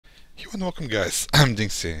and welcome guys, I'm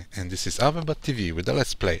DinXy and this is Avemba TV with the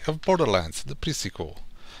Let's Play of Borderlands, the pre-sequel.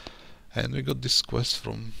 And we got this quest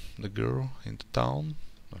from the girl in the town,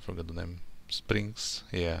 I forgot the name, Springs,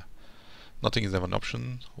 yeah. Nothing is ever an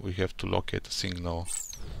option, we have to locate a signal.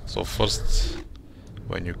 So first,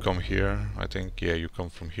 when you come here, I think, yeah, you come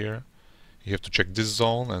from here. You have to check this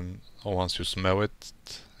zone and once you smell it,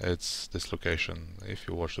 it's this location. If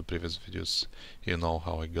you watch the previous videos, you know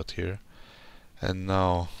how I got here. And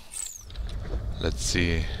now, let's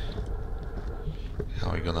see how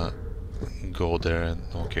we're gonna go there and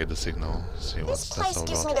locate the signal. See what this that's place all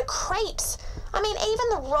gives about. me the creeps. I mean, even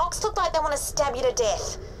the rocks look like they want to stab you to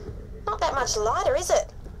death. Not that much lighter, is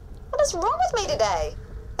it? What is wrong with me today?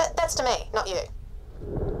 That's to me, not you.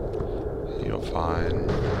 You're fine.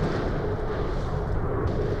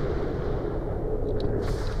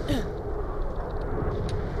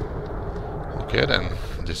 Okay then,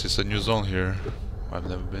 this is a new zone here. I've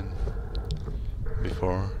never been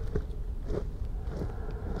before.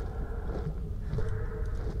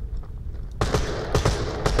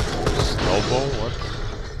 Snowball? What?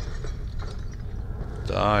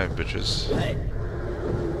 Die, bitches.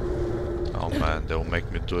 Oh man, they'll make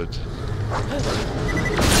me do it.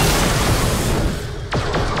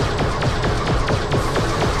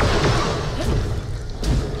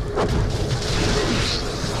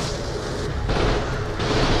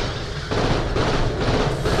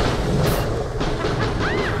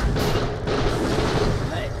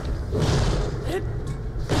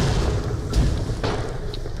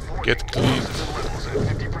 Get cleaned.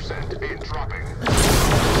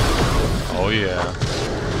 Oh yeah.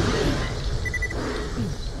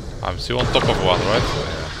 I'm still on top of one, right?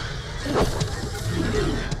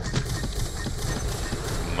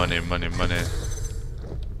 Yeah. Money, money, money.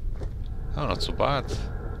 Oh, not so bad.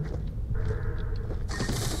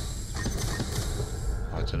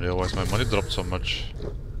 I didn't realize my money dropped so much.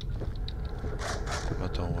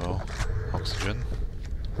 But oh well. Oxygen.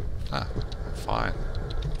 Ah, fine.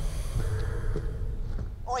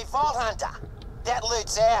 Oi, Vault Hunter! That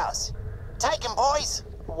loot's ours. Take 'em, boys!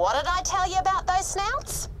 What did I tell you about those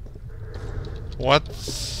snouts? What?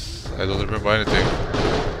 I don't remember anything.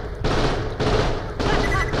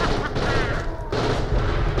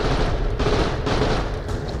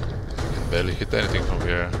 I can barely hit anything from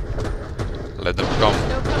here. Let them come.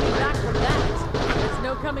 No coming back from that. There's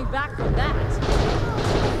no coming back from that.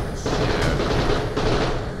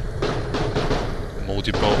 Yeah.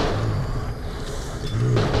 Multiple.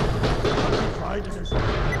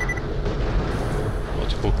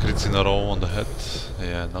 Multiple crits in a row on the head.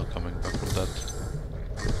 Yeah, not coming back from that.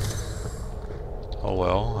 Oh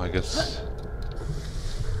well, I guess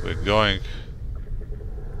we're going.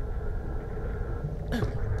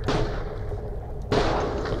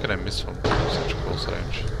 How can I miss from such close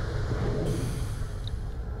range?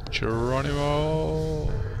 Geronimo!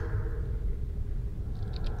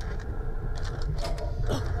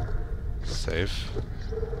 Safe.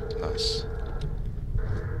 Nice.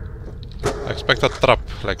 I expect a trap,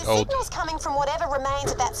 like The old. signal's coming from whatever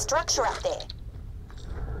remains of that structure up there.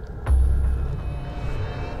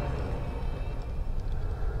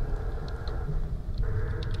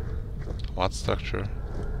 What structure?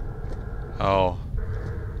 Oh.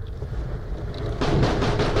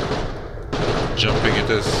 Jumping it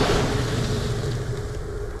is.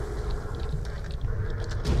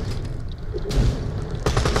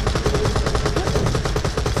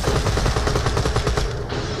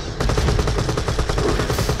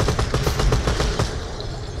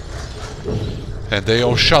 And they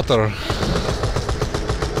all shatter.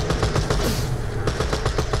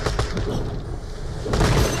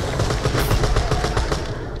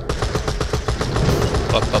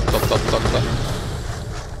 Ta.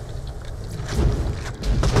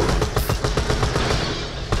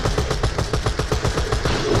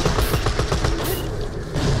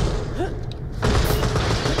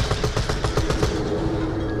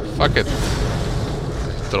 Fuck it.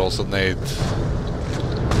 Throws a nade.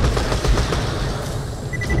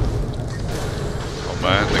 Oh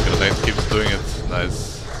man, the grenade keeps doing it.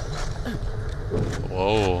 Nice.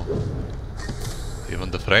 Whoa.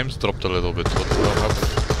 Even the frames dropped a little bit. What the hell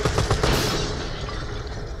happened?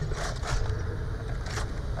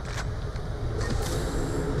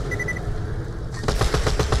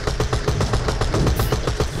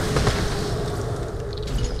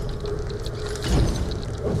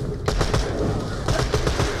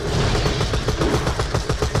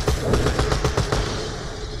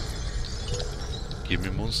 Give me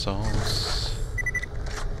moonstones.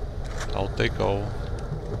 I'll take all.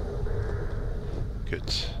 Good.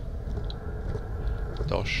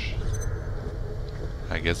 Dosh.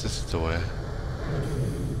 I guess this is the way.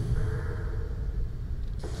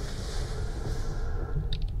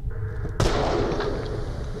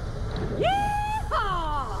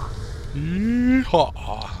 Yeehaw!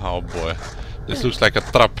 Oh boy, this looks like a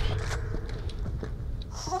trap.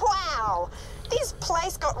 Wow! This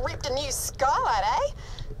place got ripped a new skylight, eh?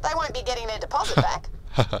 They won't be getting their deposit back.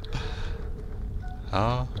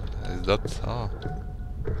 Ah, is that... oh.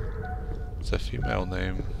 It's a female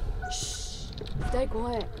name. Stay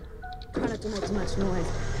quiet. Try not to make too much noise.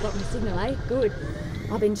 Got my signal, eh? Good.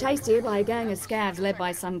 I've been chased here by a gang of scavs led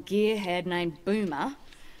by some gearhead named Boomer.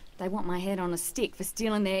 They want my head on a stick for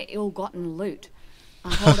stealing their ill-gotten loot.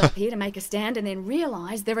 I hold up here to make a stand and then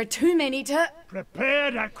realise there are too many to... Prepare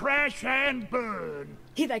to crash and burn.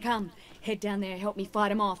 Here they come. Head down there, help me fight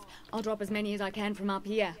them off. I'll drop as many as I can from up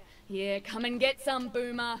here. Yeah, come and get some,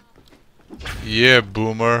 Boomer. Yeah,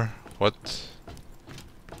 Boomer. What?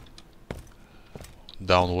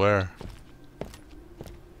 Down where?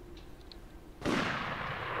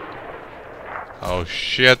 Oh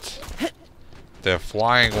shit! They're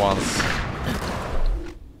flying ones.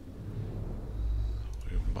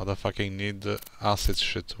 We motherfucking need the acid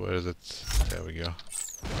shit. Where is it? There we go.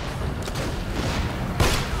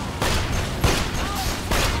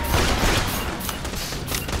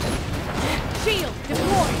 Shield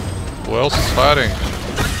deployed. Who else is fighting?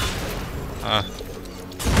 Ah.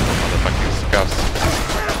 Motherfucking scavs.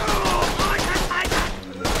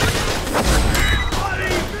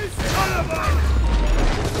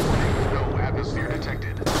 No atmosphere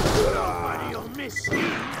detected. Nobody'll miss you.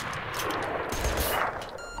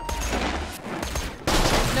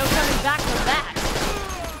 No coming back from that.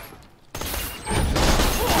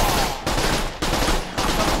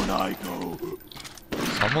 Down I go.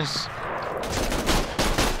 Someone's...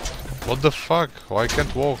 What the fuck? Why I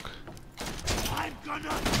can't walk? I'm gonna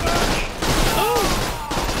burn it.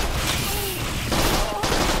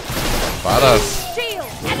 Badass. Shield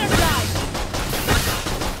energized.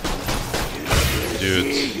 Dude.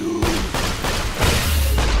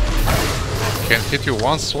 Can't hit you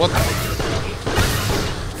once? What?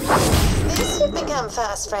 This you've become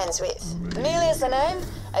fast friends with. Amelia's the name.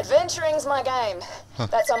 Adventuring's my game.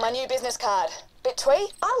 That's on my new business card. Bit twee?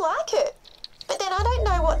 I like it. But then I don't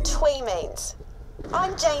know what twee means.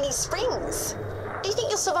 I'm Janie Springs. Do you think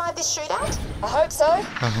you'll survive this shootout? I hope so.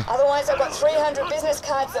 Otherwise I've got 300 business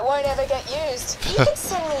cards that won't ever get used. You could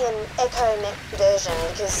send me an Echo Net version,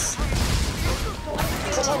 because...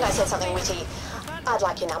 Pretend I said something witty. I'd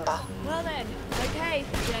like your number. Well then, okay,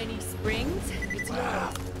 Janie Springs. It's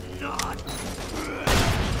yours.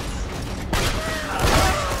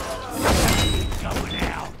 Going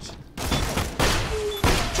out.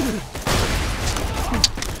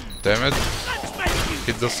 Damn it.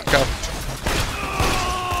 Hit the scuff.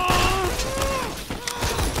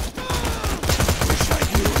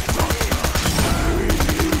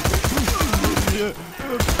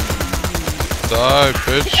 Die,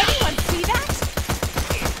 bitch. Everyone see that?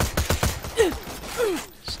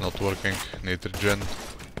 It's not working. Nitrogen.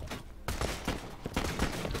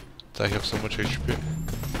 I have so much HP.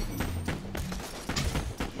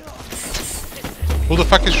 Who the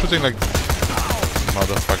fuck is shooting like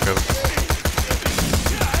motherfuckers?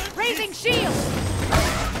 Raising shield.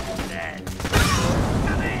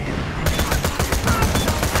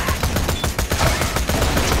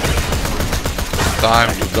 Time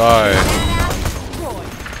to die.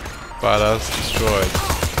 Badass destroyed.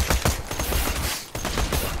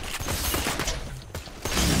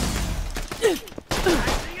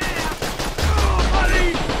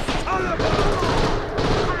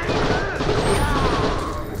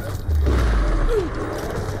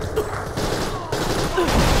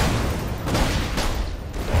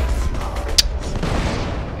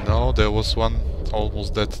 No, there was one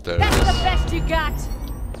almost dead there. That's the best you got.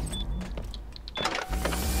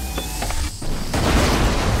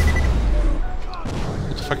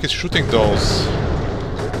 Who the fuck is shooting those?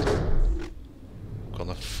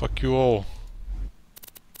 Gonna fuck you all.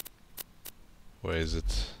 Where is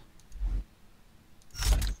it?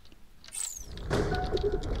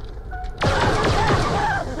 Shield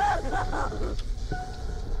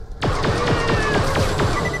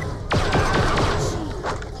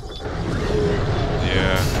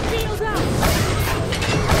up.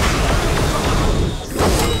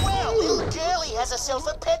 Well, little girlie has herself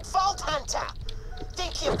a pet vault hunter.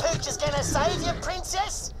 Think your pooch is gonna save you,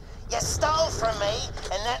 princess? You stole from me,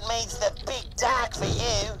 and that means the big dark for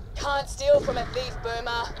you. Can't steal from a thief,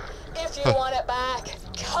 Boomer. If you want it back,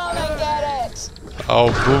 come and get it. Oh,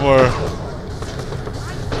 Boomer.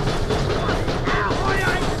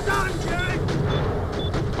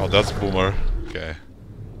 Oh, that's Boomer. Okay.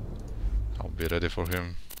 I'll be ready for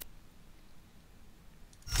him.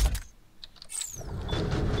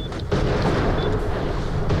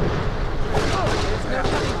 There's no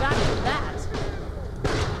coming back from that.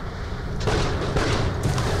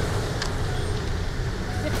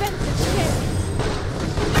 Defensive shift.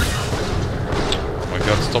 Oh my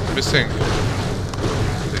god, stop missing!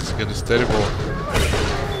 This gun is terrible.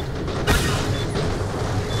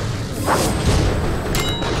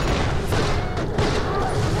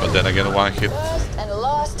 But then again, one hit. First and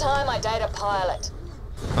last time I date a pilot.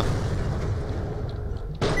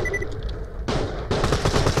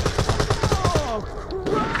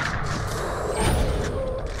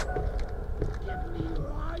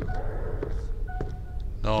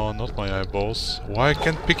 No, not my eyeballs. Why I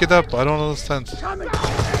can't pick it up? I don't understand.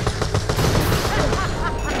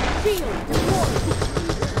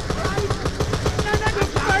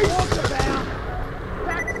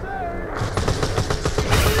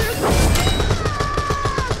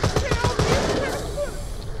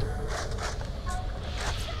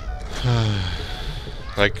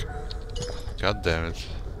 Like, god damn it.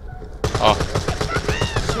 Ah,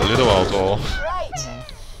 a little auto. Great.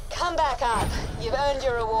 Come back up. You've earned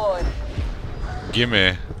your reward.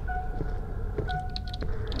 Gimme.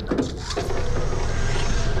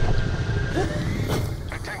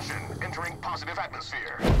 Attention, entering positive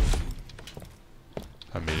atmosphere.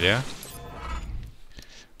 Amelia.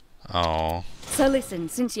 Oh. So listen,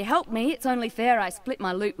 since you helped me, it's only fair I split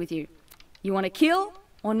my loot with you. You want to kill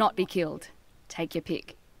or not be killed? Take your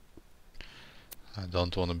pick. I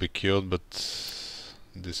don't want to be killed, but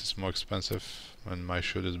this is more expensive and my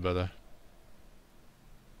shoot is better.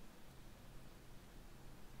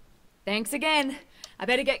 Thanks again. I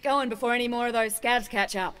better get going before any more of those scabs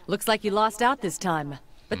catch up. Looks like you lost out this time.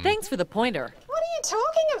 But thanks for the pointer. What are you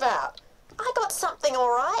talking about? I got something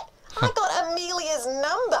all right. I got Amelia's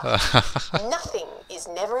number. Nothing is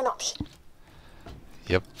never an option.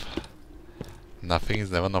 Yep. Nothing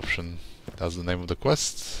is never an option. That's the name of the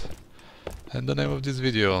quest and the name of this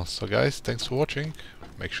video. So guys, thanks for watching.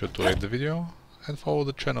 Make sure to rate the video and follow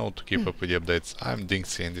the channel to keep up with the updates. I'm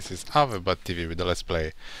DinXy and this is TV with the Let's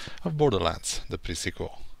Play of Borderlands, the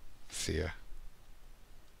pre-sequel. See ya.